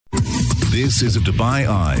This is a Dubai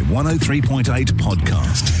Eye 103.8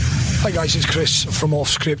 podcast. Hi guys, it's Chris from Off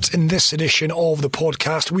Script. In this edition of the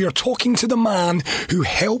podcast, we are talking to the man who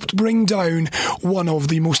helped bring down one of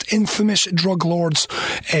the most infamous drug lords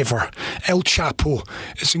ever, El Chapo.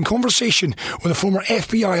 It's in conversation with a former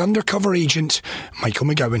FBI undercover agent, Michael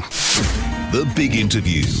McGowan. The big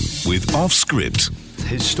interview with Off Script.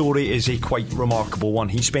 His story is a quite remarkable one.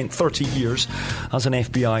 He spent 30 years as an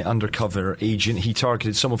FBI undercover agent. He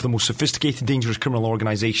targeted some of the most sophisticated, dangerous criminal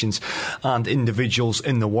organisations and individuals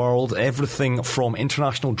in the world. Everything from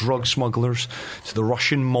international drug smugglers to the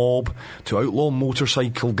Russian mob to outlaw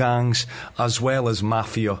motorcycle gangs, as well as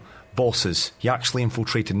mafia bosses. He actually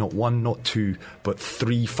infiltrated not one, not two, but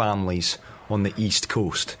three families on the East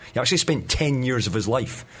Coast. He actually spent 10 years of his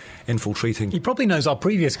life infiltrating. He probably knows our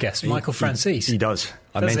previous guest, Michael Franzese. He does.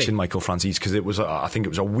 I mentioned Michael Franzese because it was, I think it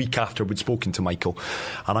was a week after we'd spoken to Michael,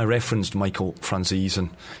 and I referenced Michael Franzese, and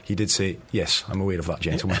he did say, yes, I'm aware of that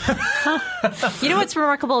gentleman. You know what's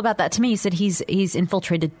remarkable about that to me? He said he's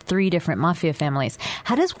infiltrated 3 different mafia families.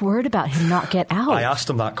 How does word about him not get out? I asked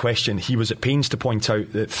him that question. He was at pains to point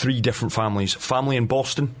out that 3 different families, family in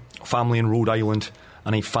Boston, family in Rhode Island,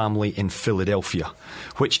 and a family in Philadelphia,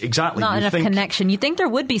 which exactly... Not enough connection. You think there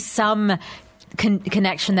would be some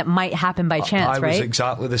connection that might happen by chance, right? I was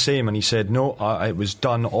exactly the same, and he said, no, it was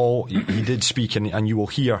done all... He did speak, and you will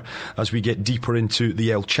hear, as we get deeper into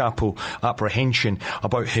the El Chapo apprehension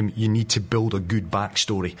about him, you need to build a good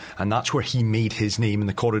backstory, and that's where he made his name in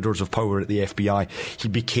the corridors of power at the FBI. He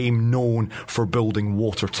became known for building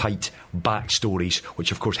watertight backstories,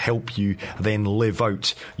 which of course help you then live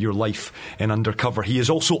out your life in undercover. He is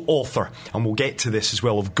also author, and we'll get to this as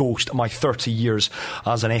well, of Ghost, My 30 Years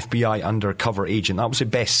as an FBI Undercover Agent. That was a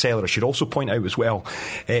bestseller. I should also point out as well,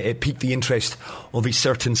 it piqued the interest of a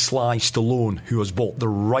certain Sly Stallone, who has bought the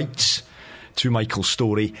rights to Michael's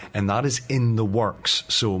story, and that is in the works.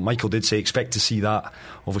 So Michael did say expect to see that.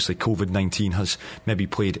 Obviously COVID-19 has maybe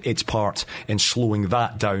played its part in slowing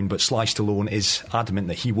that down, but Sly Stallone is adamant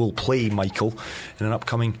that he will play Michael in an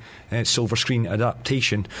upcoming silver screen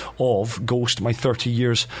adaptation of Ghost, My 30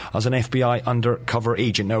 Years as an FBI Undercover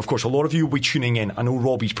Agent. Now, of course, a lot of you will be tuning in. I know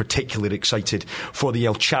Robbie's particularly excited for the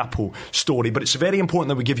El Chapo story, but it's very important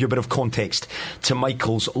that we give you a bit of context to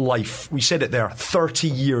Michael's life. We said it there, 30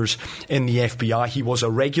 years in the FBI. He was a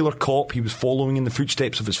regular cop. He was following in the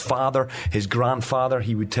footsteps of his father, his grandfather.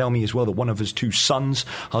 He would tell me as well that one of his 2 sons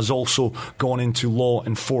has also gone into law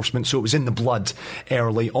enforcement, so it was in the blood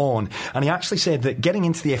early on. And he actually said that getting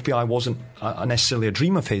into the FBI wasn't necessarily a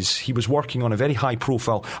dream of his. He was working on a very high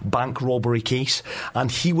profile bank robbery case,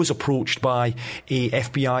 and he was approached by a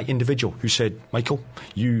FBI individual who said, Michael,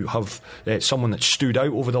 you have someone that stood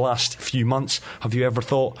out over the last few months. Have you ever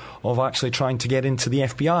thought of actually trying to get into the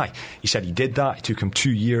FBI? He said he did that. It took him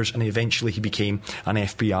 2 years, and eventually he became an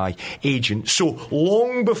FBI agent. So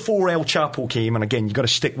long before El Chapo came, and again, you've got to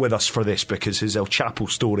stick with us for this because his El Chapo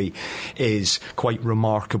story is quite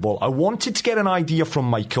remarkable. I wanted to get an idea from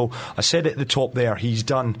Michael. I said at the top there, he's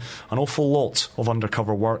done an awful lot of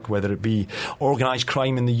undercover work, whether it be organised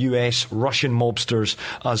crime in the US, Russian mobsters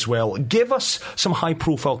as well. Give us some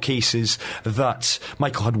high-profile cases that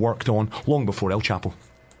Michael had worked on long before El Chapo.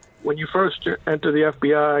 When you first enter the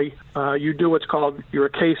FBI, you do what's called, you're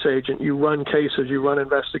a case agent. You run cases, you run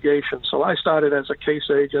investigations. So I started as a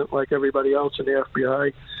case agent like everybody else in the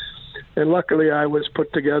FBI. And luckily I was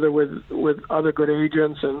put together with other good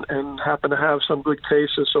agents and happened to have some good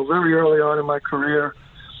cases. So very early on in my career,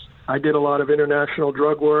 I did a lot of international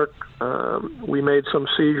drug work. We made some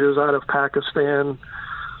seizures out of Pakistan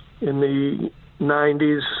in the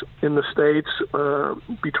 90s in the States.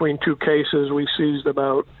 Between 2 cases, we seized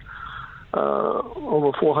about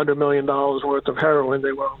over $400 million worth of heroin.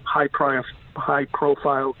 They were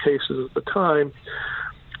high-profile cases at the time.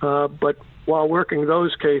 But while working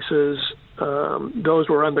those cases, those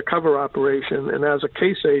were undercover operation. And as a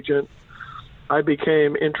case agent, I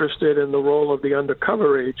became interested in the role of the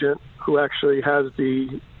undercover agent who actually has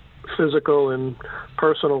the physical and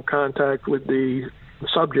personal contact with the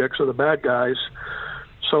subjects or the bad guys.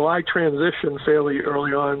 So I transitioned fairly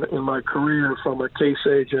early on in my career from a case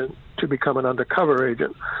agent to become an undercover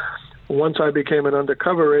agent. Once I became an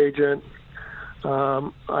undercover agent,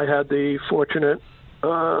 I had the fortunate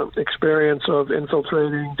experience of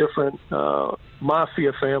infiltrating different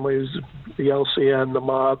mafia families, the LCN, the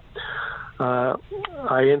mob.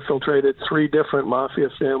 I infiltrated 3 different mafia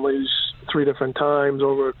families 3 different times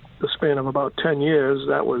over the span of about 10 years.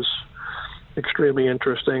 That was extremely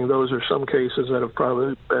interesting. Those are some cases that have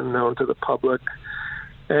probably been known to the public.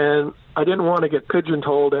 And I didn't want to get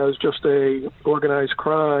pigeonholed as just a organized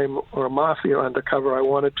crime or a mafia undercover. I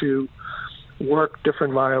wanted to work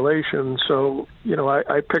different violations. So,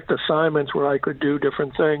 I picked assignments where I could do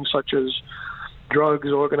different things, such as drugs,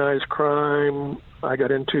 organized crime. I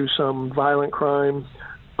got into some violent crime,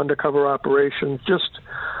 undercover operations.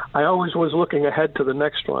 I always was looking ahead to the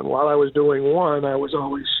next one. While I was doing one, I was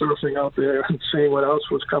always surfing out there and seeing what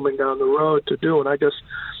else was coming down the road to do. And I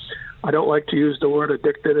don't like to use the word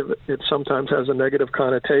addicted. It sometimes has a negative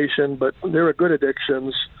connotation, but there are good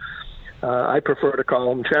addictions. I prefer to call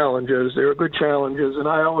them challenges. There are good challenges, and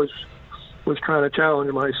I always was trying to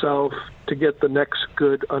challenge myself to get the next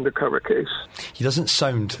good undercover case. He doesn't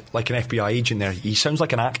sound like an FBI agent there. He sounds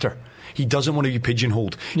like an actor. He doesn't want to be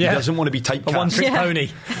pigeonholed. Yeah. He doesn't want to be typecast. A one-trick pony.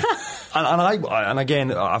 And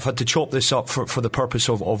again, I've had to chop this up for the purpose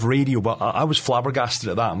of radio, but I was flabbergasted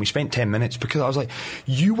at that, and we spent 10 minutes because I was like,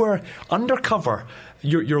 you were undercover,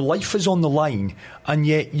 your life is on the line, and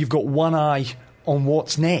yet you've got one eye on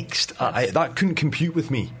what's next. That couldn't compute with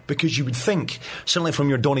me, because you would think, certainly from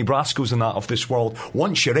your Donnie Brascos and that of this world,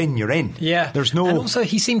 once you're in, you're in. Yeah. There's no... And also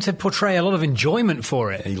he seemed to portray a lot of enjoyment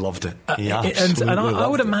for it. He loved it. He absolutely and I would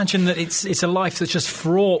loved imagine that it's a life that's just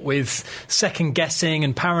fraught with second guessing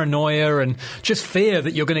and paranoia and just fear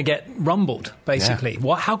that you're going to get rumbled, basically.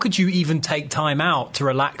 Yeah. How could you even take time out to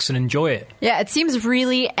relax and enjoy it? Yeah, it seems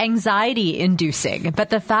really anxiety inducing, but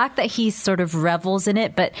the fact that he sort of revels in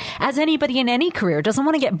it, but as anybody in any career doesn't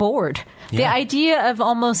want to get bored. Yeah. The idea of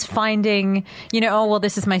almost finding,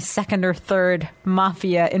 this is my second or third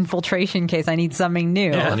mafia infiltration case. I need something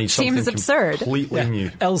new. Yeah. Seems absurd. Completely new.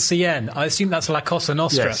 LCN. I assume that's La Cosa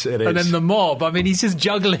Nostra. Yes, it is. And then the mob. I mean, he's just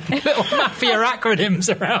juggling little mafia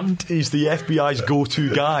acronyms around. He's the FBI's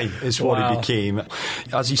go-to guy, is what he became.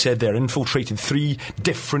 As he said there, infiltrated 3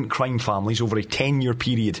 different crime families over a 10-year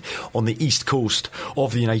period on the East Coast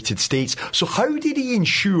of the United States. So how did he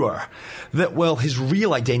ensure that, his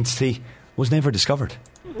real identity was never discovered?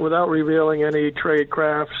 Without revealing any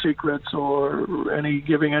tradecraft secrets or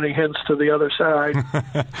giving any hints to the other side,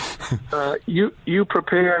 you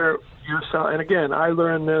prepare yourself. And again, I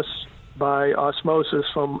learned this by osmosis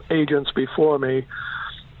from agents before me.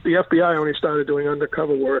 The FBI only started doing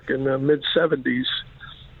undercover work in the mid-'70s,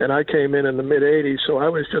 and I came in the mid-'80s, so I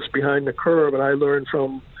was just behind the curve, and I learned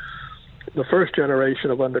from the first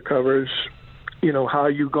generation of undercovers how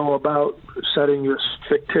you go about setting your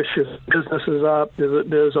fictitious businesses up.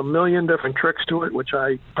 There's a million different tricks to it, which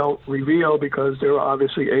I don't reveal because there are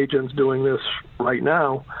obviously agents doing this right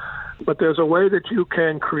now. But there's a way that you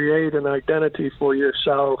can create an identity for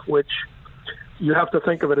yourself, which you have to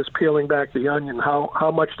think of it as peeling back the onion,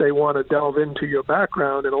 how much they want to delve into your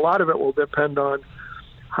background. And a lot of it will depend on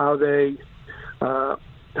how they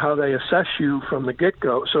assess you from the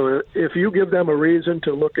get-go. So if you give them a reason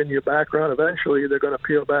to look in your background, eventually they're going to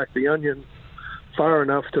peel back the onion far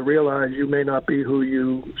enough to realize you may not be who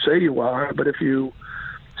you say you are. But if you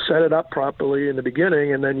set it up properly in the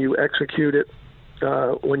beginning and then you execute it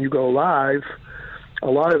when you go live, a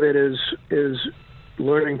lot of it is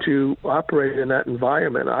learning to operate in that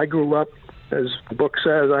environment. I grew up, as the book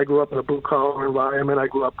says, I grew up in a blue-collar environment. I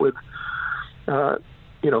grew up with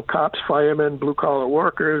cops, firemen, blue-collar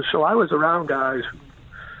workers. So I was around guys who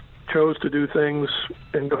chose to do things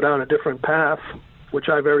and go down a different path, which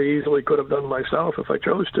I very easily could have done myself if I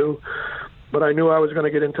chose to. But I knew I was going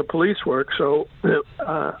to get into police work, so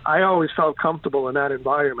I always felt comfortable in that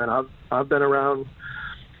environment. I've been around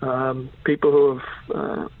people who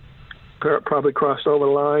have probably crossed over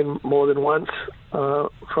the line more than once,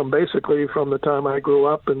 from the time I grew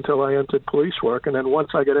up until I entered police work. And then once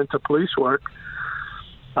I get into police work,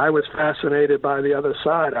 I was fascinated by the other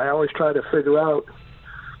side. I always tried to figure out,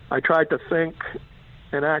 I tried to think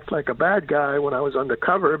and act like a bad guy when I was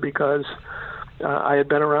undercover because I had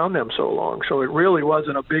been around them so long. So it really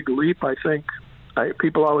wasn't a big leap. I think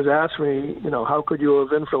people always ask me, how could you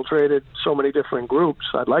have infiltrated so many different groups?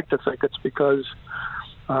 I'd like to think it's because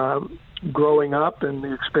growing up and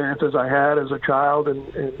the experiences I had as a child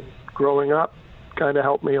and growing up kind of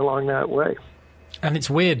helped me along that way. And it's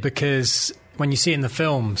weird because when you see in the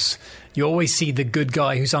films, you always see the good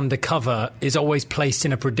guy who's undercover is always placed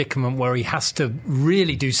in a predicament where he has to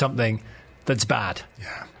really do something that's bad.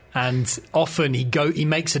 Yeah. And often he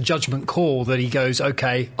makes a judgment call that he goes,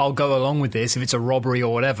 okay, I'll go along with this if it's a robbery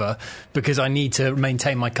or whatever, because I need to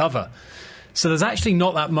maintain my cover. So there's actually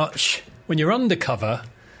not that much when you're undercover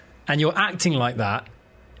and you're acting like that.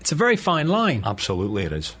 It's a very fine line. Absolutely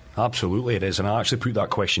it is. Absolutely it is, and I actually put that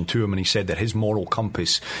question to him and he said that his moral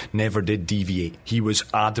compass never did deviate. He was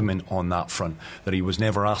adamant on that front, that he was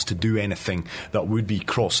never asked to do anything that would be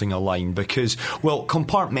crossing a line because, well,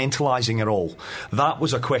 compartmentalising it all, that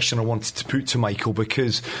was a question I wanted to put to Michael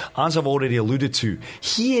because, as I've already alluded to,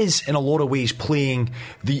 he is in a lot of ways playing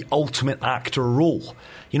the ultimate actor role.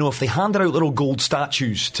 You know, if they handed out little gold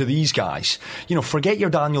statues to these guys, you know, forget your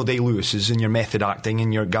Daniel Day-Lewis's and your method acting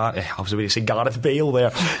and your, I was about to say Gareth Bale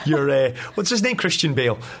there, your, what's his name? Christian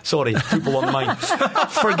Bale. Sorry, football on the mind.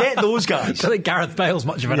 Forget those guys. I don't think Gareth Bale's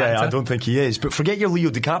much of an actor. Yeah, I don't think he is. But forget your Leo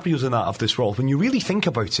DiCaprio's and that of this world. When you really think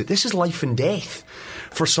about it, this is life and death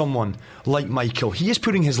for someone like Michael. He is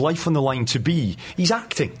putting his life on the line he's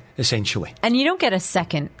acting, essentially. And you don't get a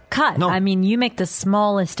second cut. No. I mean, you make the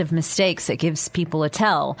smallest of mistakes that gives people a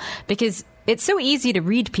tell because it's so easy to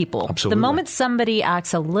read people. Absolutely. The moment somebody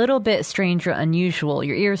acts a little bit strange or unusual,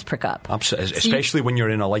 your ears prick up. Absolutely, especially when you're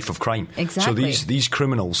in a life of crime. Exactly. So these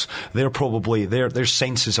criminals, they're probably, their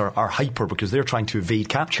senses are hyper because they're trying to evade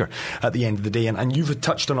capture at the end of the day. And you've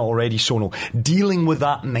touched on it already, Sono. Dealing with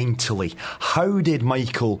that mentally, how did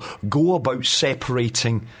Michael go about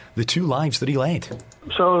separating the two lives that he led?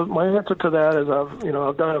 So my answer to that is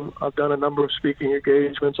I've done a number of speaking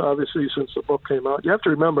engagements, obviously, since the book came out. You have to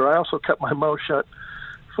remember, I also kept my mouth shut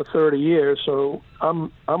for 30 years, so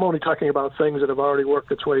I'm only talking about things that have already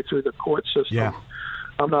worked its way through the court system. Yeah.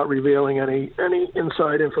 I'm not revealing any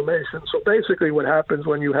inside information. So basically what happens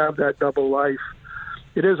when you have that double life,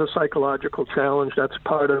 it is a psychological challenge. That's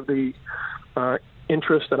part of the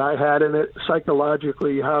interest that I had in it,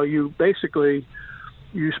 psychologically, how you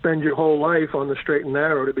spend your whole life on the straight and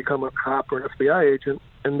narrow to become a cop or an FBI agent,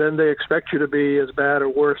 and then they expect you to be as bad or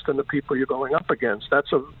worse than the people you're going up against.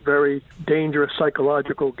 That's a very dangerous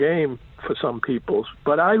psychological game for some people.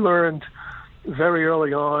 But I learned very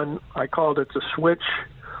early on, I called it the switch,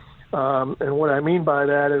 and what I mean by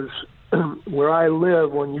that is where I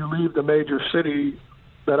live, when you leave the major city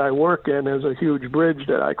that I work in, there's a huge bridge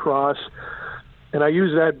that I cross, and I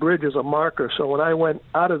use that bridge as a marker. So when I went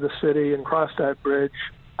out of the city and crossed that bridge,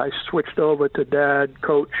 I switched over to dad,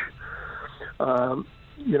 coach,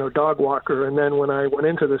 dog walker. And then when I went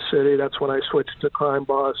into the city, that's when I switched to crime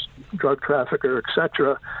boss, drug trafficker,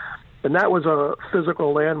 etc. And that was a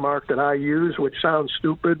physical landmark that I use, which sounds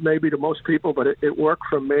stupid maybe to most people, but it worked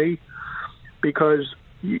for me because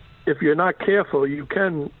if you're not careful, you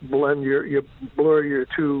can blur your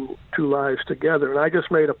two lives together. And I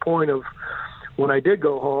just made a point of, when I did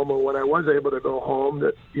go home, or when I was able to go home,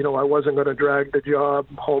 that I wasn't going to drag the job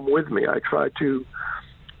home with me. I tried to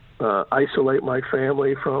isolate my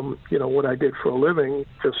family from what I did for a living,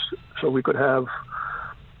 just so we could have.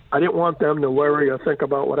 I didn't want them to worry or think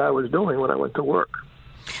about what I was doing when I went to work.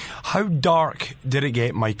 How dark did it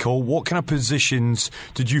get, Michael? What kind of positions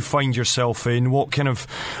did you find yourself in? What kind of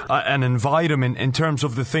an environment in terms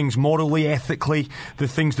of the things morally, ethically, the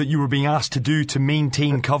things that you were being asked to do to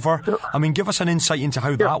maintain cover? I mean, give us an insight into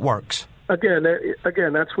how that works. Again,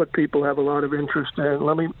 that's what people have a lot of interest in.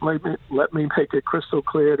 Let me make it crystal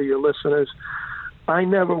clear to your listeners. I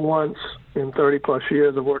never once, in 30-plus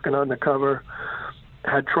years of working undercover,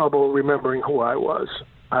 had trouble remembering who I was.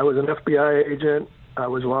 I was an FBI agent. I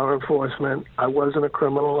was law enforcement. I wasn't a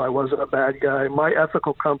criminal. I wasn't a bad guy. My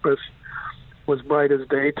ethical compass was bright as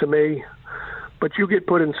day to me. But you get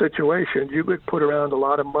put in situations. You get put around a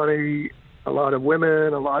lot of money, a lot of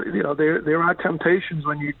women, there are temptations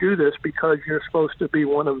when you do this because you're supposed to be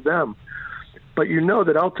one of them. But you know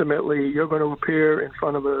that ultimately you're going to appear in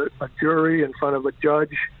front of a jury, in front of a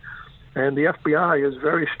judge. And the FBI is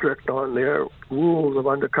very strict on their rules of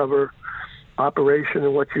undercover operation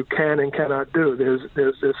and what you can and cannot do. There's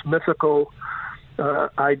this mythical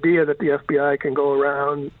idea that the FBI can go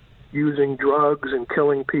around using drugs and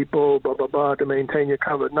killing people, blah, blah, blah, to maintain your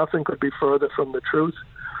cover. Nothing could be further from the truth.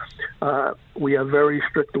 We have very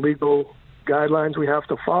strict legal guidelines we have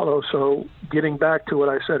to follow. So getting back to what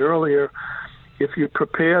I said earlier, if you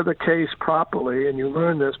prepare the case properly, and you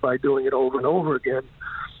learn this by doing it over and over again,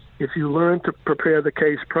 if you learn to prepare the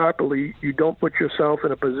case properly, you don't put yourself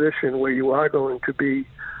in a position where you are going to be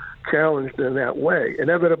challenged in that way.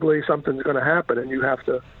 Inevitably, something's going to happen, and you have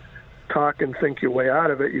to talk and think your way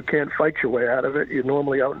out of it. You can't fight your way out of it. You're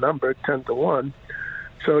normally outnumbered 10-1.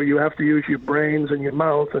 So you have to use your brains and your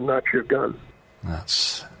mouth and not your gun.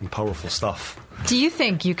 That's Powerful stuff. Do you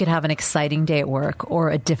think you could have an exciting day at work or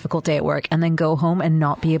a difficult day at work and then go home and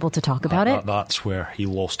not be able to talk about it? That's where he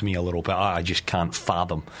lost me a little bit. I just can't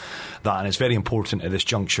fathom that. And it's very important at this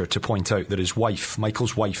juncture to point out that his wife,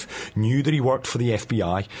 Michael's wife, knew that he worked for the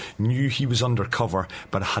FBI, knew he was undercover,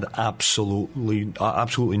 but had absolutely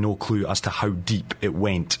no clue as to how deep it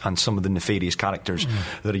went and some of the nefarious characters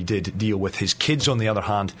that he did deal with. His kids, on the other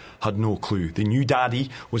hand, had no clue. They knew Daddy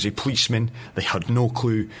was a policeman. They had no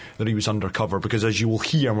clue that he was undercover, because as you will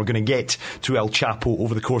hear, and we're going to get to El Chapo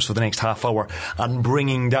over the course of the next half hour and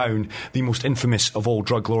bringing down the most infamous of all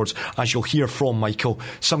drug lords, as you'll hear from Michael,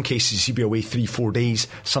 some cases he'd be away 3-4 days,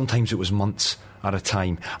 sometimes it was months at a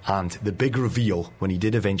time. And the big reveal when he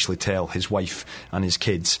did eventually tell his wife and his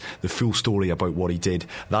kids the full story about what he did,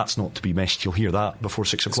 that's not to be missed. You'll hear that before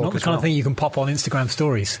 6 o'clock. It's not the kind of thing you can pop on Instagram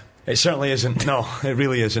stories. It certainly isn't. No, it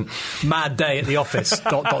really isn't. Mad day at the office. ...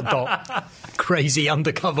 Crazy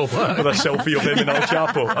undercover work. With a selfie of him in El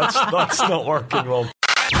Chapo. That's not working well.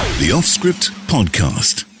 The Off-Script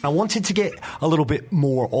Podcast. I wanted to get a little bit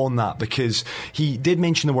more on that because he did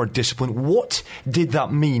mention the word discipline. What did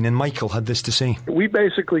that mean? And Michael had this to say. We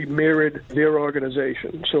basically mirrored their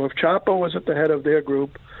organization. So if Chapo was at the head of their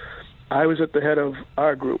group, I was at the head of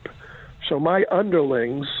our group. So my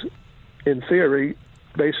underlings, in theory,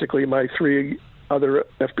 basically my 3 other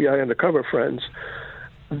FBI undercover friends,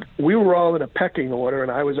 we were all in a pecking order, and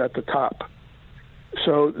I was at the top.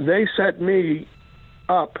 So they set me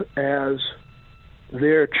up as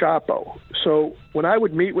their Chapo. So when I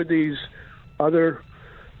would meet with these other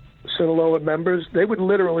Sinaloa members, they would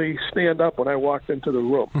literally stand up when I walked into the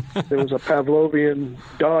room. There was a Pavlovian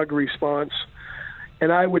dog response,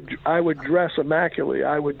 and I would dress immaculately.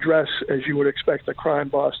 I would dress as you would expect a crime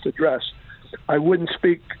boss to dress. I wouldn't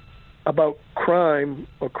speak about crime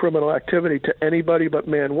or criminal activity to anybody but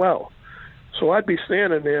Manuel. So I'd be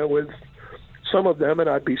standing there with some of them, and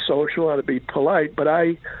I'd be social, I'd be polite, but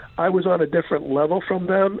I was on a different level from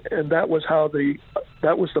them, and that was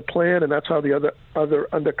the plan, and that's how the other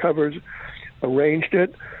undercovers arranged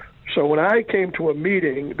it. So when I came to a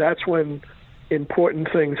meeting, that's when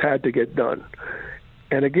important things had to get done.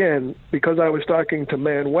 And again, because I was talking to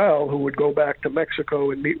Manuel, who would go back to Mexico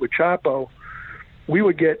and meet with Chapo, we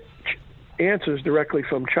would get answers directly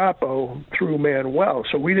from Chapo through Manuel.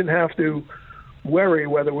 So we didn't have to worry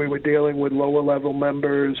whether we were dealing with lower level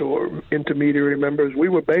members or intermediary members. We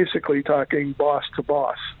were basically talking boss to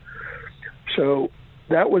boss. So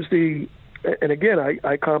that was and again,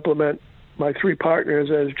 I compliment my 3 partners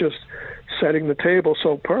as just setting the table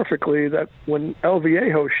so perfectly that when El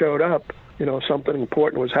Viejo showed up, something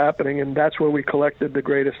important was happening, and that's where we collected the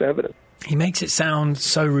greatest evidence. He makes it sound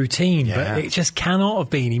so routine, but it just cannot have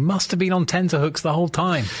been. He must have been on tenterhooks the whole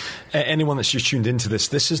time. Anyone that's just tuned into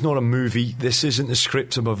this is not a movie. This isn't the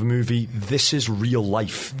script of a movie. This is real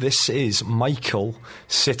life. This is Michael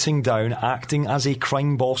sitting down, acting as a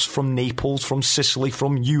crime boss from Naples, from Sicily,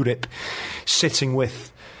 from Europe, sitting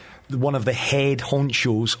with one of the head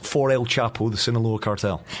honchos for El Chapo, the Sinaloa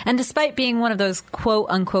cartel. And despite being one of those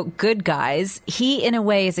quote-unquote good guys, he, in a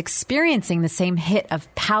way, is experiencing the same hit of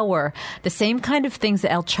power, the same kind of things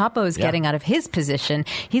that El Chapo is getting out of his position.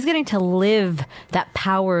 He's getting to live that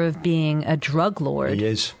power of being a drug lord. He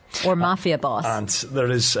is. Or mafia boss. And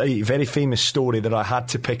there is a very famous story that I had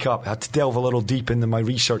to pick up. I had to delve a little deep into my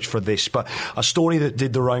research for this, but a story that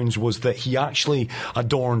did the rounds was that he actually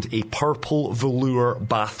adorned a purple velour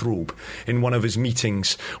bathrobe in one of his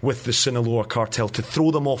meetings with the Sinaloa cartel to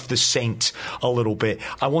throw them off the scent a little bit.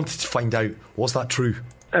 I wanted to find out, was that true?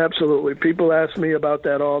 Absolutely. People ask me about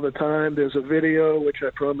that all the time. There's a video, which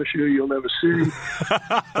I promise you'll never see,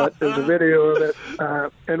 but there's a video of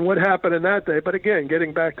it. And what happened in that day, but again,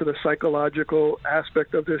 getting back to the psychological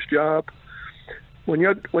aspect of this job, when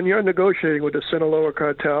you're negotiating with the Sinaloa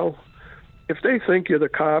cartel, if they think you're the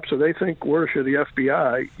cops or they think worse, you're the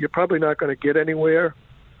FBI, you're probably not going to get anywhere.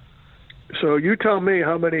 So you tell me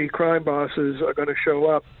how many crime bosses are going to show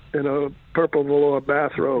up in a purple velour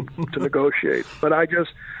bathrobe to negotiate. But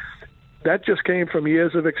that just came from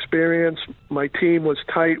years of experience. My team was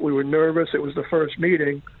tight. We were nervous. It was the first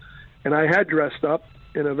meeting. And I had dressed up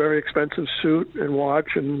in a very expensive suit and watch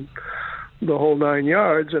and the whole 9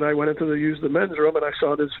 yards. And I went into use the men's room and I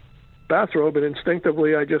saw this bathrobe. And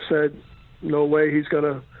instinctively I just said, no way he's going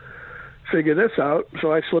to figure this out.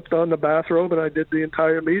 So I slipped on the bathrobe and I did the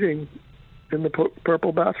entire meeting in the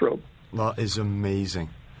purple bathrobe. That is amazing.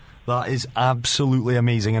 That is absolutely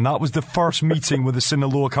amazing. And that was the first meeting with the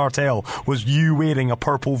Sinaloa cartel, was you wearing a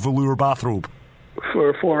purple velour bathrobe?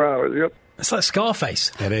 For 4 hours, yep. It's like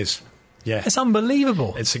Scarface. It is. Yeah. It's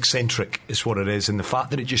unbelievable. It's eccentric, is what it is, and the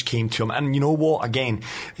fact that it just came to him. And you know what? Again,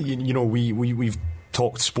 you know, we've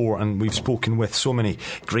talked sport and we've spoken with so many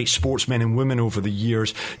great sportsmen and women over the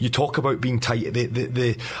years. You talk about being tight.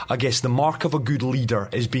 I guess the mark of a good leader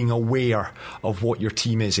is being aware of what your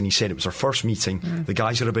team is. And he said it was our first meeting. The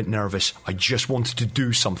guys are a bit nervous. I just wanted to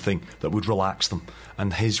do something that would relax them.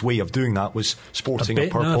 And his way of doing that was sporting a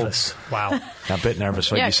purple. Nervous. Wow. A bit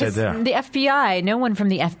nervous, like you said there. The FBI, no one from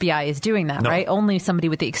the FBI is doing that, right? Only somebody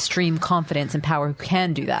with the extreme confidence and power who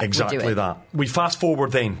can do that. Exactly that. We fast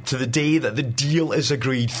forward then to the day that the deal is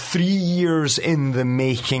agreed. 3 years in the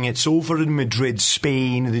making. It's over in Madrid,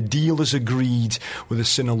 Spain. The deal is agreed with the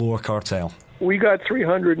Sinaloa cartel. We got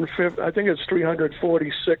 350, I think it's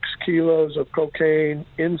 346 kilos of cocaine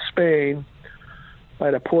in Spain,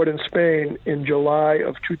 at a port in Spain in July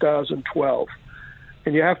of 2012.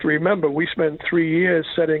 And you have to remember, we spent 3 years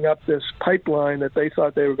setting up this pipeline that they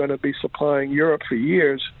thought they were going to be supplying Europe for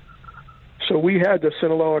years. So we had the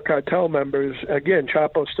Sinaloa cartel members. Again,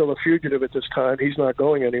 Chapo's still a fugitive at this time. He's not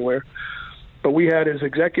going anywhere. But we had his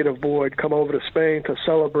executive board come over to Spain to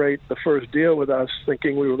celebrate the first deal with us,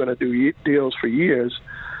 thinking we were going to do deals for years.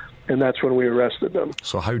 And that's when we arrested them.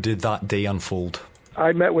 So how did that day unfold?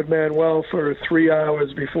 I met with Manuel for 3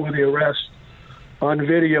 hours before the arrest on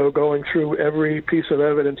video, going through every piece of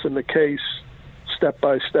evidence in the case step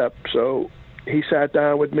by step. So he sat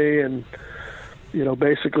down with me and, you know,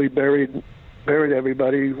 basically buried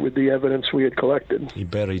everybody with the evidence we had collected. He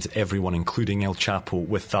buried everyone, including El Chapo,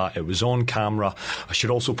 with that. It was on camera. I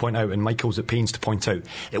should also point out, and Michael's at pains to point out,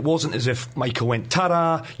 it wasn't as if Michael went,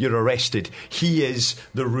 ta-da, you're arrested. He is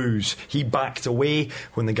the ruse. He backed away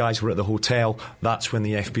when the guys were at the hotel. That's when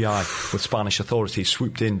the FBI, with Spanish authorities,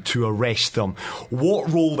 swooped in to arrest them.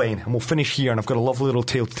 What role then, and we'll finish here, and I've got a lovely little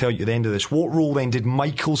tale to tell you at the end of this, what role then did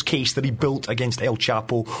Michael's case that he built against El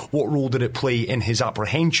Chapo, what role did it play in his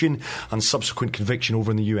apprehension and subsequent conviction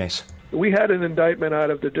over in the US? We had an indictment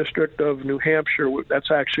out of the District of New Hampshire.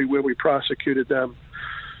 That's actually where we prosecuted them.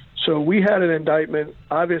 So we had an indictment.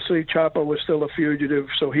 Obviously, Chapo was still a fugitive,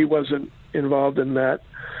 so he wasn't involved in that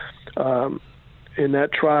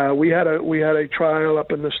trial. We had a trial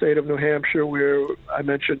up in the state of New Hampshire where I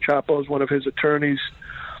mentioned Chapo's one of his attorneys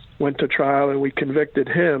went to trial, and we convicted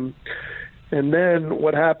him. And then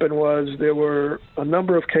what happened was there were a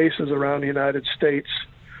number of cases around the United States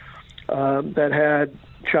that had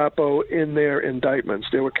Chapo in their indictments.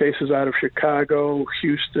 There were cases out of Chicago,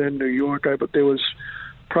 Houston, New York, but there was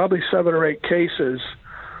probably 7 or 8 cases.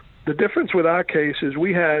 The difference with our case is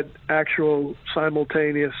we had actual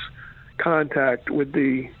simultaneous contact with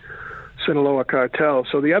the Sinaloa cartel.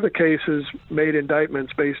 So the other cases made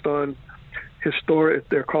indictments based on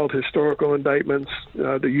they're called historical indictments,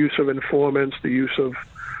 the use of informants, the use of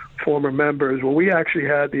former members. Well, we actually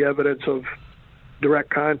had the evidence of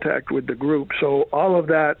direct contact with the group. So all of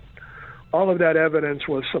that evidence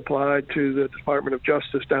was supplied to the Department of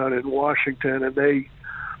Justice down in Washington, and they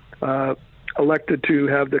elected to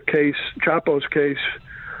have the case, Chapo's case,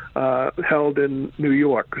 held in New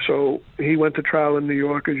York. So he went to trial in New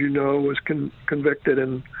York, as you know, was convicted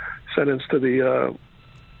and sentenced to the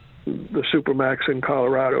Supermax in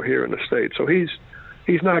Colorado here in the state. So he's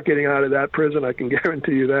not getting out of that prison, I can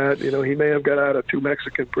guarantee you that. You know, he may have got out of 2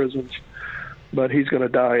 Mexican prisons, but he's going to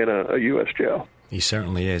die in a U.S. jail. He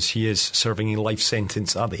certainly is. He is serving a life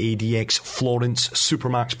sentence at the ADX Florence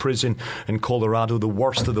Supermax prison in Colorado. The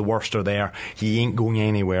worst of the worst are there. He ain't going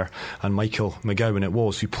anywhere. And Michael McGowan it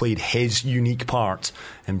was who played his unique part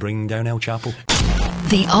in bringing down El Chapo.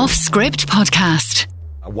 The Off Script Podcast.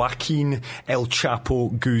 Joaquin El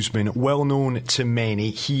Chapo Guzman, well known to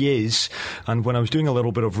many. He is, and when I was doing a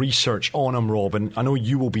little bit of research on him, Rob, and I know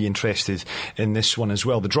you will be interested in this one as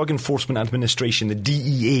well, the Drug Enforcement Administration, the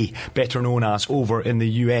DEA, better known as, over in the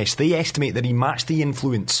US, they estimate that he matched the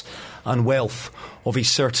influence and wealth of a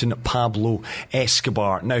certain Pablo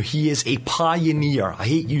Escobar. Now, he is a pioneer. I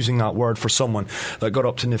hate using that word for someone that got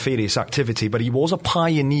up to nefarious activity, but he was a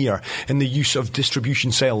pioneer in the use of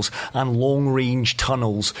distribution cells and long-range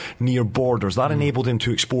tunnels near borders. That enabled him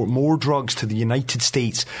to export more drugs to the United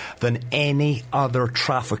States than any other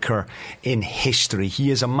trafficker in history. He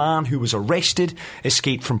is a man who was arrested,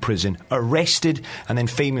 escaped from prison, arrested, and then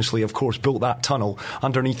famously, of course, built that tunnel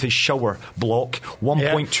underneath his shower block,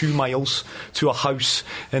 1.2 miles miles to a house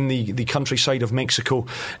in the countryside of Mexico,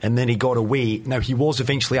 and then he got away. Now, he was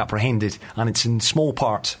eventually apprehended, and it's in small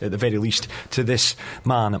part, at the very least, to this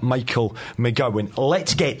man, Michael McGowan.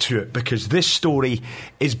 Let's get to it, because this story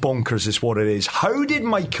is bonkers, is what it is. How did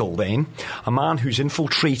Michael, then, a man who's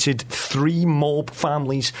infiltrated 3 mob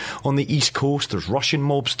families on the East Coast, there's Russian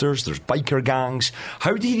mobsters, there's biker gangs,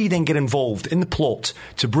 how did he then get involved in the plot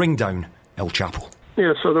to bring down El Chapo?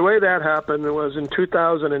 Yeah, so the way that happened was in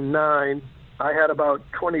 2009. I had about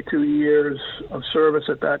 22 years of service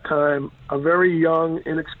at that time. A very young,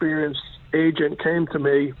 inexperienced agent came to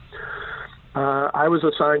me. I was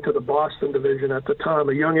assigned to the Boston division at the time.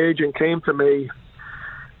 A young agent came to me,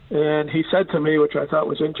 and he said to me, which I thought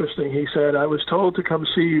was interesting, he said, "I was told to come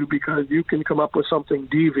see you because you can come up with something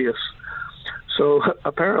devious." So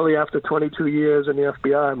apparently after 22 years in the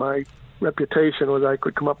FBI, my reputation was I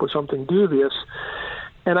could come up with something devious.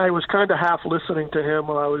 And I was kind of half listening to him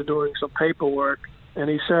while I was doing some paperwork. And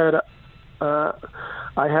he said, I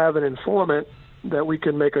have an informant that we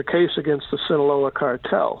can make a case against the Sinaloa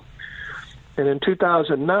cartel. And in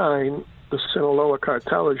 2009, the Sinaloa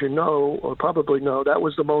cartel, as you know, or probably know, that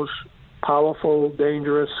was the most powerful,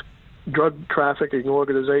 dangerous drug trafficking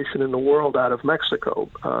organization in the world out of Mexico.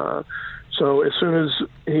 So as soon as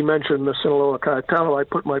he mentioned the Sinaloa cartel, I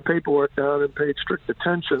put my paperwork down and paid strict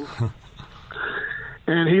attention.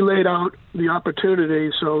 And he laid out the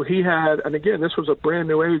opportunity. So he had, and again, this was a brand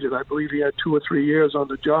new agent. I believe he had 2 or 3 years on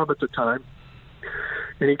the job at the time.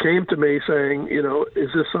 And he came to me saying, is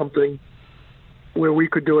this something where we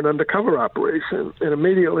could do an undercover operation? And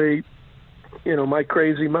immediately, my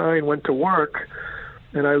crazy mind went to work,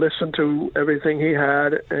 and I listened to everything he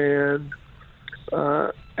had. And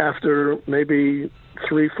after maybe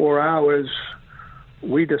 3-4 hours,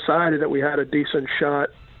 we decided that we had a decent shot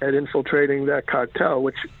at infiltrating that cartel,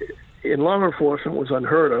 which in law enforcement was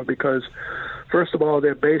unheard of because, first of all,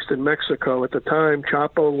 they're based in Mexico. At the time,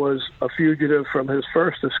 Chapo was a fugitive from his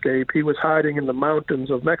first escape. He was hiding in the mountains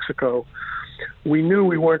of Mexico. We knew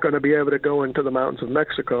we weren't going to be able to go into the mountains of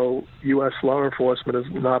Mexico. U.S. law enforcement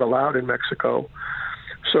is not allowed in Mexico.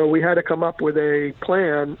 So we had to come up with a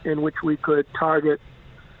plan in which we could target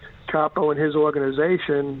Chapo and his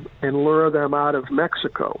organization and lure them out of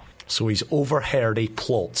Mexico. So he's overheard a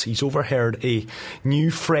plot. He's overheard a new,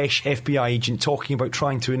 fresh FBI agent talking about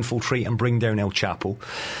trying to infiltrate and bring down El Chapo.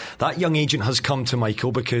 That young agent has come to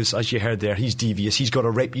Michael because, as you heard there, he's devious. He's got a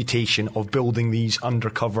reputation of building these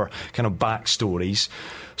undercover kind of backstories.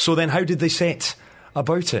 So then how did they set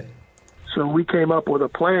about it? So we came up with a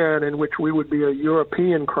plan in which we would be a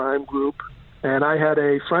European crime group. And I had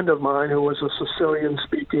a friend of mine who was a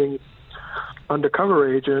Sicilian-speaking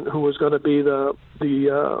undercover agent who was going to be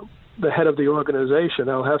the head of the organization,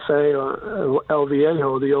 El Jefe, or El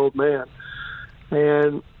Viejo, the old man.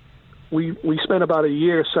 And we spent about a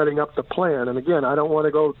year setting up the plan. And again, I don't want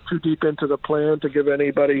to go too deep into the plan to give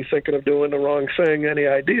anybody thinking of doing the wrong thing any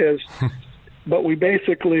ideas. But we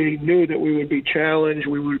basically knew that we would be challenged,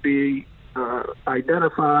 we would be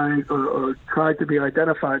identified or tried to be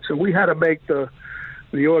identified. So we had to make the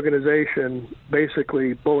organization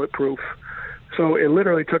basically bulletproof. So it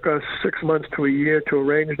literally took us 6 months to a year to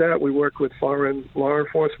arrange that. We worked with foreign law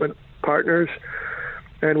enforcement partners,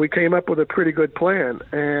 and we came up with a pretty good plan.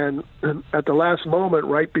 And at the last moment,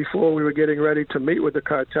 right before we were getting ready to meet with the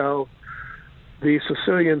cartel, the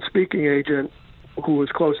Sicilian-speaking agent, who was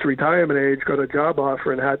close to retirement age, got a job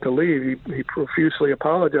offer and had to leave. He profusely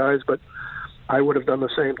apologized, but I would have done the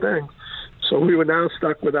same thing. So we were now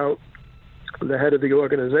stuck without the head of the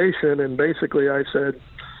organization, and basically I said,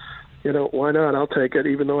 why not? I'll take it,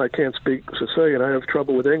 even though I can't speak Sicilian. I have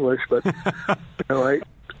trouble with English, but I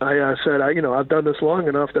said, I've done this long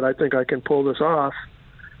enough that I think I can pull this off.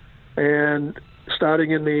 And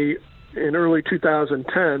starting in early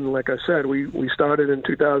 2010, like I said, we started in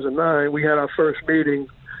 2009. We had our first meeting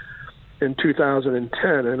in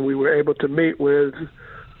 2010, and we were able to meet with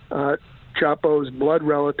Chapo's blood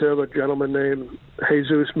relative, a gentleman named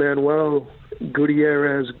Jesus Manuel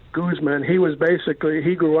Gutierrez Guzman. He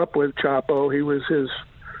grew up with Chapo. He was his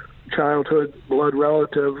childhood blood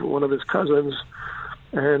relative, one of his cousins.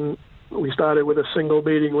 And we started with a single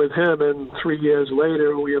meeting with him, and 3 years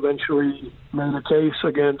later, we eventually made a case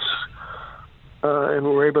against, and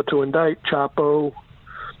were able to indict Chapo,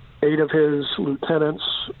 8 of his lieutenants,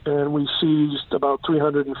 and we seized about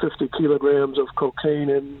 350 kilograms of cocaine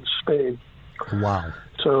in Spain. Wow.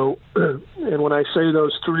 So, and when I say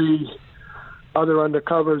those 3 other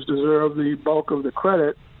undercovers deserve the bulk of the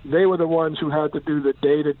credit, they were the ones who had to do the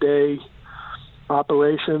day-to-day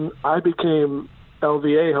operation. I became El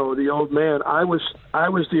Viejo, the old man. I was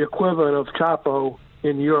the equivalent of Chapo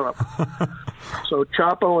in Europe. So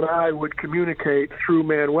Chapo and I would communicate through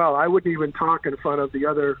Manuel. I wouldn't even talk in front of the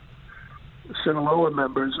other Sinaloa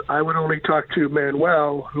members. I would only talk to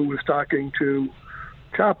Manuel, who was talking to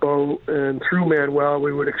Chapo, and through Manuel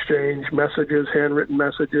we would exchange messages, handwritten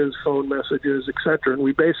messages, phone messages, etc. And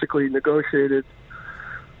we basically negotiated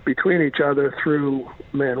between each other through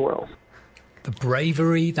Manuel. The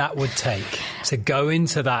bravery that would take to go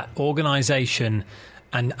into that organization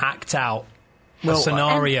and act out a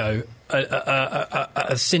scenario,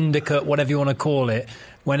 a syndicate, whatever you want to call it,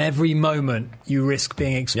 when every moment you risk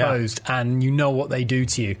being exposed and you know what they do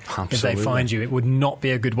to you. Absolutely. If they find you. It would not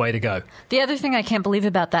be a good way to go. The other thing I can't believe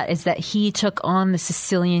about that is that he took on the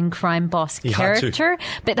Sicilian crime boss character,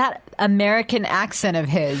 but that American accent of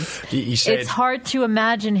his, he said, it's hard to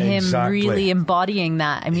imagine him really embodying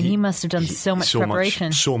that. I mean, he must have done so much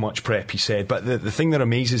preparation. So much prep, he said. But the thing that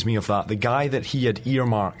amazes me of that, the guy that he had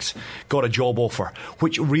earmarked got a job offer,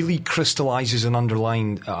 which really crystallises and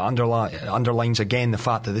underlines again the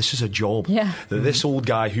fact that this is a job. That this old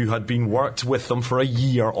guy who had been worked with them for a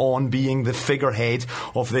year on being the figurehead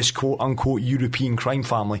of this quote-unquote European crime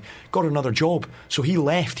family got another job. So he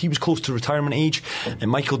left. He was close to retirement age,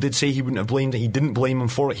 and Michael did say he wouldn't have blamed it. He didn't blame him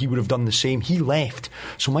for it. He would have done the same. He left.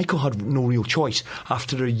 So Michael had no real choice.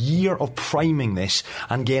 After a year of priming this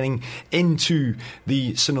and getting into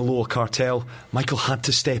the Sinaloa cartel, Michael had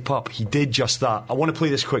to step up. He did just that. I want to play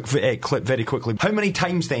this clip very quickly. How many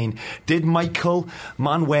times then did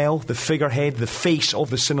Manuel, the figurehead, the face of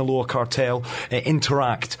the Sinaloa cartel,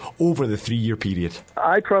 interact over the 3-year period?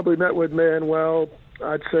 I probably met with Manuel,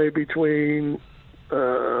 I'd say between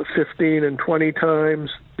 15 and 20 times.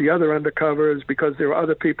 The other undercovers, because there were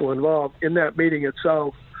other people involved in that meeting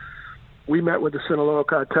itself, we met with the Sinaloa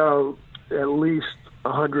cartel at least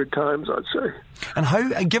 100 times, I'd say.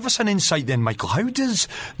 And give us an insight then, Michael. How does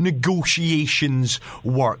negotiations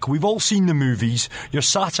work? We've all seen the movies. You're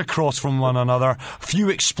sat across from one another. A few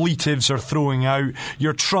expletives are throwing out.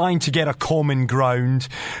 You're trying to get a common ground.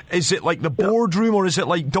 Is it like the boardroom, or is it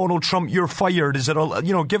like Donald Trump, you're fired? Is it,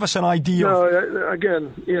 give us an idea.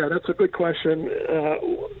 That's a good question.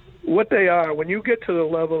 What they are, when you get to the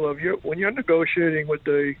level of when you're negotiating with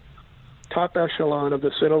the top echelon of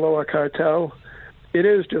the Sinaloa cartel, it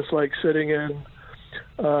is just like sitting in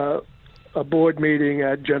a board meeting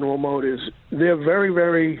at General Motors. They're very,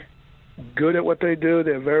 very good at what they do.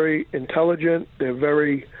 They're very intelligent. They're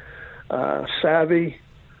very savvy.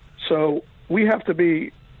 So we have to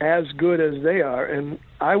be as good as they are. And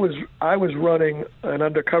I was running an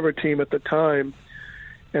undercover team at the time,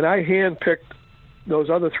 and I handpicked those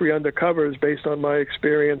other 3 undercovers based on my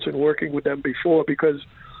experience in working with them before, because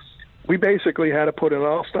we basically had to put an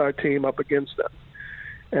all-star team up against them.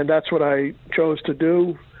 And that's what I chose to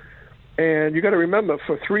do. And you got to remember,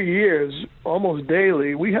 for 3 years, almost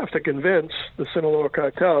daily, we have to convince the Sinaloa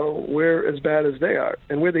cartel we're as bad as they are,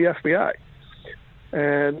 and we're the FBI.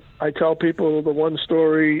 And I tell people the one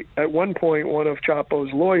story. At one point, one of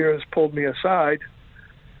Chapo's lawyers pulled me aside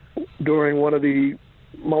during one of the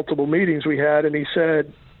multiple meetings we had, and he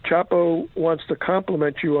said, "Chapo wants to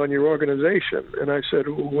compliment you on your organization." And I said,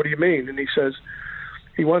 "What do you mean?" And he says,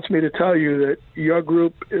 "He wants me to tell you that your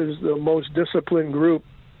group is the most disciplined group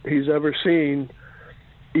he's ever seen,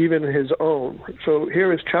 even his own." So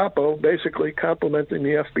here is Chapo basically complimenting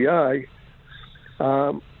the FBI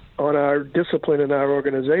on our discipline in our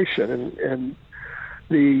organization. And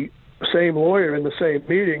the same lawyer in the same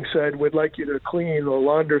meeting said, "We'd like you to clean or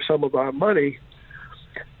launder some of our money."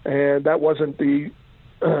 And that wasn't the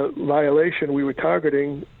violation we were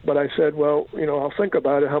targeting. But I said, "Well, I'll think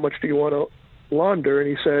about it. How much do you want to launder?" And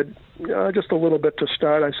he said, "Just a little bit to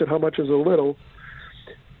start." I said, "How much is a little?"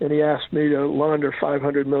 And he asked me to launder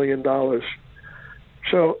 $500 million.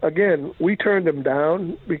 So again, we turned him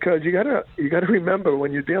down, because you gotta remember,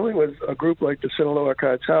 when you're dealing with a group like the Sinaloa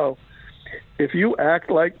cartel, if you act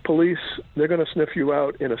like police, they're going to sniff you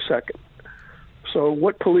out in a second. So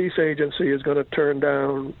what police agency is going to turn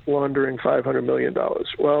down laundering $500 million?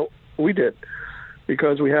 Well, we did,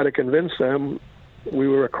 because we had to convince them we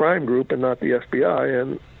were a crime group and not the FBI.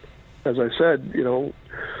 And as I said,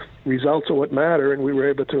 results are what matter, and we were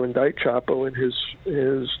able to indict Chapo and his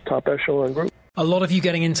top echelon group. A lot of you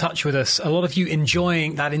getting in touch with us, a lot of you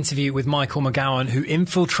enjoying that interview with Michael McGowan, who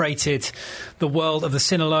infiltrated the world of the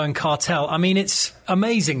Sinaloan cartel. I mean, it's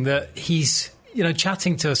amazing that he's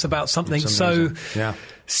chatting to us about something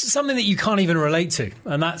something that you can't even relate to.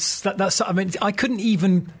 And that's I mean, I couldn't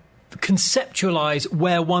even conceptualize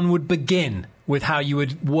where one would begin with how you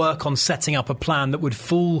would work on setting up a plan that would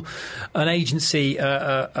fool an agency,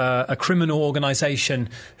 a criminal organisation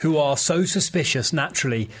who are so suspicious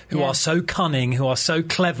naturally, who are so cunning, who are so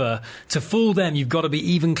clever. To fool them, you've got to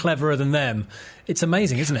be even cleverer than them. It's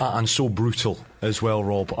amazing, isn't it? And so brutal as well,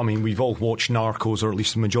 Rob. I mean, we've all watched Narcos, or at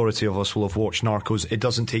least the majority of us will have watched Narcos. It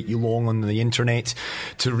doesn't take you long on the internet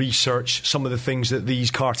to research some of the things that these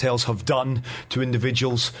cartels have done to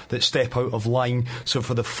individuals that step out of line. So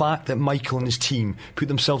for the fact that Michael and his team put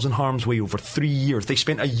themselves in harm's way over 3 years, they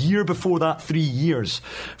spent a year before that, 3 years,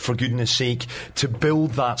 for goodness sake, to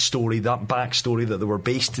build that story, that backstory, that they were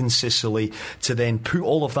based in Sicily, to then put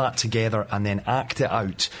all of that together and then act it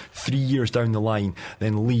out 3 years down the line,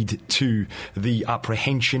 then lead to the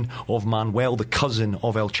apprehension of Manuel, the cousin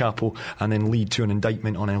of El Chapo, and then lead to an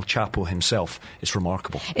indictment on El Chapo himself. It's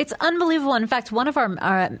remarkable. It's unbelievable. In fact, one of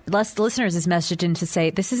our listeners is messaged in to say,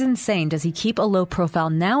 this is insane. Does he keep a low profile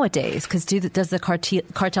nowadays? Because does the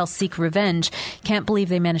cartel seek revenge? Can't believe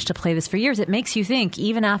they managed to play this for years. It makes you think,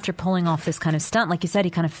 even after pulling off this kind of stunt, like you said,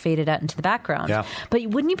 he kind of faded out into the background. Yeah. But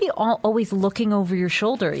wouldn't you be always looking over your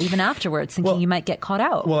shoulder, even afterwards, thinking you might get caught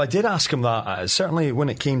out? Well, I did ask him that. Certainly when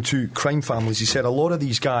it came to crime families, he said a lot of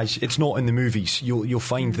these guys, it's not in the movies. You'll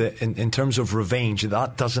find that in terms of revenge,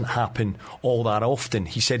 that doesn't happen all that often.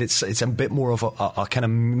 He said it's a bit more of a kind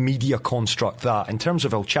of media construct that. In terms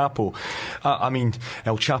of El Chapo, I mean,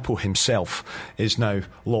 El Chapo himself is now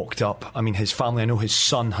locked up. I mean, his family, I know his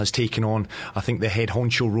son has taken on, I think, the head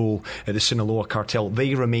honcho role at the Sinaloa cartel.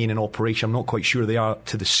 They remain in operation. I'm not quite sure they are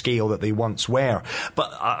to the scale that they once were.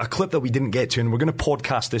 But a clip that we didn't get to, and we're going to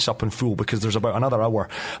podcast this up in full because there's about another hour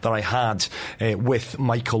that I had with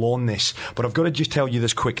Michael on this. But I've got to just tell you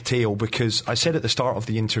this quick tale, because I said at the start of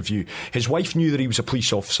the interview, his wife knew that he was a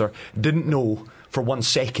police officer, didn't know for 1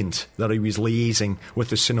 second that he was liaising with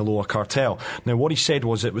the Sinaloa cartel. Now, what he said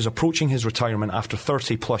was it was approaching his retirement after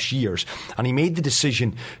 30 plus years, and he made the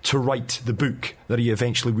decision to write the book that he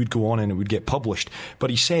eventually would go on and it would get published. But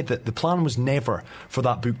he said that the plan was never for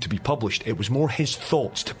that book to be published. It was more his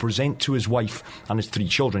thoughts to present to his wife and his 3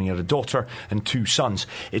 children. He had a daughter and 2 sons.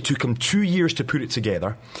 It took him 2 years to put it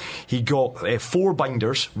together. He got 4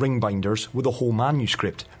 binders, ring binders, with a whole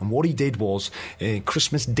manuscript. And what he did was,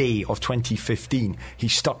 Christmas Day of 2015, he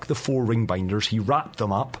stuck the 4 ring binders, he wrapped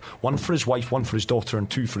them up, 1 for his wife, 1 for his daughter, and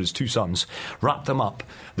 2 for his 2 sons. Wrapped them up.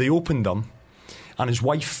 They opened them, and his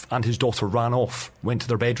wife and his daughter ran off, went to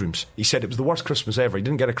their bedrooms. He said it was the worst Christmas ever. He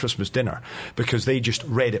didn't get a Christmas dinner because they just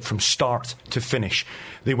read it from start to finish.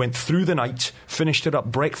 They went through the night, finished it up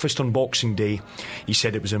breakfast on Boxing Day. He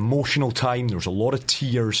said it was an emotional time, there was a lot of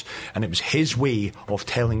tears, and it was his way of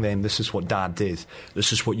telling them, this is what Dad did,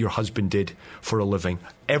 this is what your husband did for a living.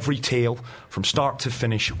 Every tale, from start to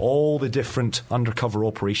finish, all the different undercover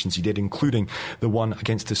operations he did, including the one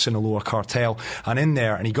against the Sinaloa cartel. And in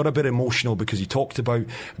there, and he got a bit emotional because he talked about,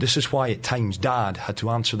 this is why at times Dad had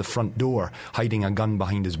to answer the front door hiding a gun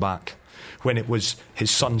behind his back, when it was his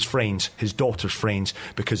son's friends, his daughter's friends,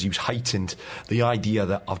 because he was heightened the idea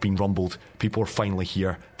that I've been rumbled, people are finally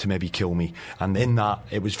here to maybe kill me. And in that,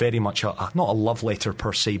 it was very much not a love letter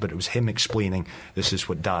per se, but it was him explaining, this is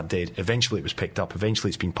what Dad did. Eventually it was picked up, eventually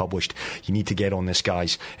it's been published. You need to get on this,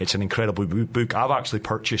 guys. It's an incredible book. I've actually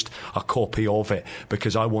purchased a copy of it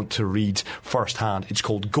because I want to read firsthand. It's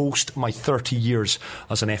called Ghost, My 30 Years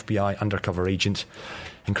as an FBI Undercover Agent.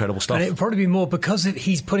 Incredible stuff. And it would probably be more, because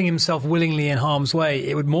he's putting himself willingly in harm's way,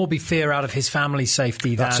 it would more be fear out of his family's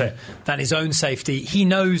safety than his own safety. He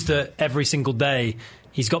knows that every single day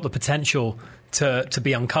he's got the potential to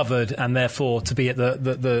be uncovered and therefore to be at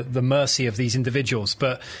the mercy of these individuals.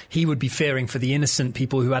 But he would be fearing for the innocent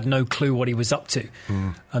people who had no clue what he was up to.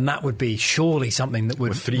 And that would be surely something that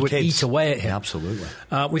would eat away at him. Yeah, absolutely.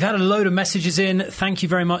 We've had a load of messages in. Thank you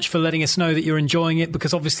very much for letting us know that you're enjoying it,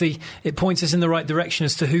 because obviously it points us in the right direction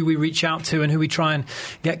as to who we reach out to and who we try and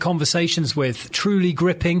get conversations with. Truly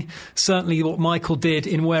gripping. Certainly what Michael did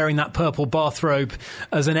in wearing that purple bathrobe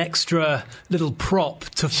as an extra little prop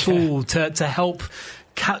to fool, to help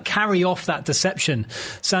carry off that deception.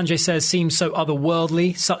 Sanjay says, seems so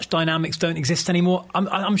otherworldly. Such dynamics don't exist anymore.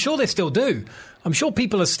 I'm sure they still do. I'm sure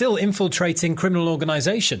people are still infiltrating criminal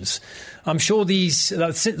organisations. I'm sure the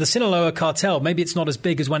Sinaloa cartel, maybe it's not as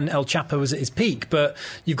big as when El Chapo was at his peak, but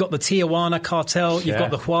you've got the Tijuana cartel, you've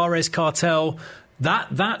got the Juarez cartel.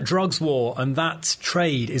 that drugs war and that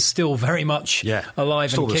trade is still very much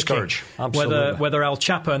alive still and kicking. Scourge. Absolutely. Whether El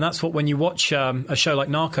Chapo, and that's what when you watch a show like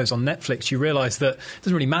Narcos on Netflix, you realise that it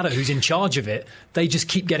doesn't really matter who's in charge of it. They just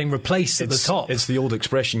keep getting replaced at the top. It's the old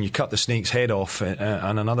expression: you cut the snake's head off,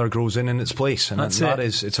 and another grows in its place. And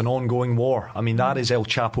it's an ongoing war. I mean, that is El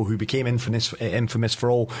Chapo, who became infamous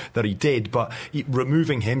for all that he did. But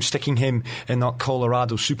removing him, sticking him in that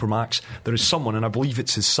Colorado Supermax, there is someone, and I believe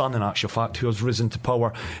it's his son, in actual fact, who has risen to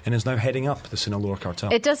power and is now heading up the Sinaloa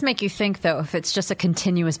cartel. It does make you think, though, if it's just a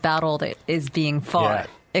continuous battle that is being fought,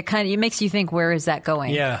 it makes you think, where is that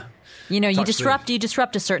going? Yeah. You know, you disrupt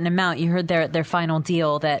a certain amount. You heard their final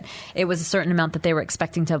deal that it was a certain amount that they were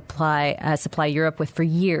expecting to supply Europe with for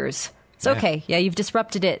years. So, you've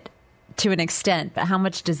disrupted it to an extent, but how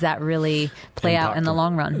much does that really play out in the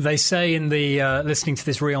long run? They say in the listening to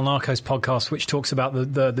this Real Narcos podcast, which talks about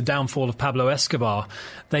the downfall of Pablo Escobar,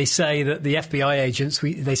 they say that the FBI agents,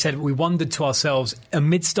 they said we wondered to ourselves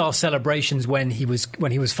amidst our celebrations when he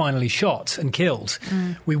was finally shot and killed,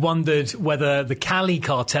 we wondered whether the Cali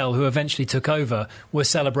cartel, who eventually took over, were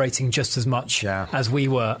celebrating just as much as we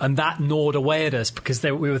were, and that gnawed away at us because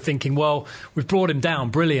we were thinking, well, we've brought him down,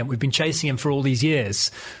 brilliant, we've been chasing him for all these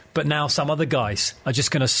years. But now some other guys are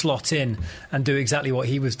just going to slot in and do exactly what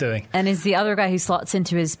he was doing. And is the other guy who slots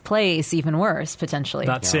into his place even worse, potentially?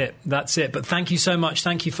 That's it. But thank you so much.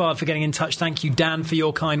 Thank you, Fard, for getting in touch. Thank you, Dan, for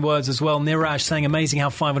your kind words as well. Niraj saying amazing how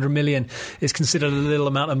 500 million is considered a little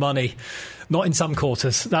amount of money. Not in some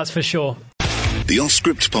quarters, that's for sure. The Off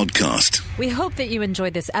Script Podcast. We hope that you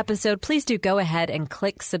enjoyed this episode. Please do go ahead and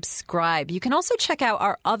click subscribe. You can also check out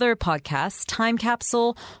our other podcasts, Time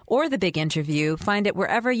Capsule or The Big Interview. Find it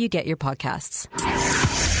wherever you get your podcasts.